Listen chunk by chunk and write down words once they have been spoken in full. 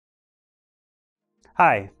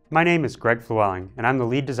Hi, my name is Greg Flewelling, and I'm the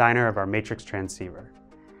lead designer of our MATRICS transceiver.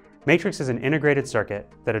 MATRICS is an integrated circuit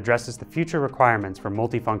that addresses the future requirements for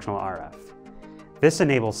multifunctional RF. This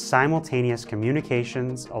enables simultaneous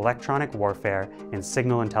communications, electronic warfare, and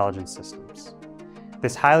signal intelligence systems.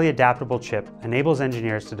 This highly adaptable chip enables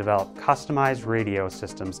engineers to develop customized radio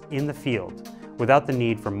systems in the field without the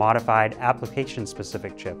need for modified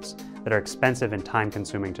application-specific chips that are expensive and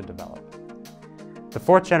time-consuming to develop. The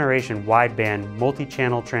fourth generation wideband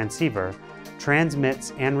multi-channel transceiver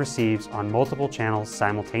transmits and receives on multiple channels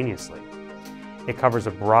simultaneously. It covers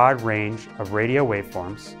a broad range of radio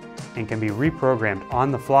waveforms and can be reprogrammed on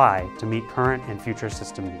the fly to meet current and future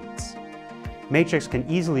system needs. MATRICS can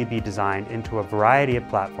easily be designed into a variety of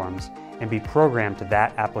platforms and be programmed to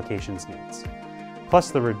that application's needs.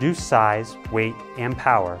 Plus, the reduced size, weight, and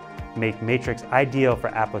power make MATRICS ideal for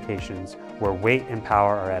applications where weight and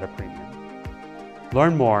power are at a premium.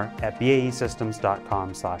 Learn more at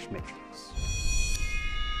baesystems.com/matrix.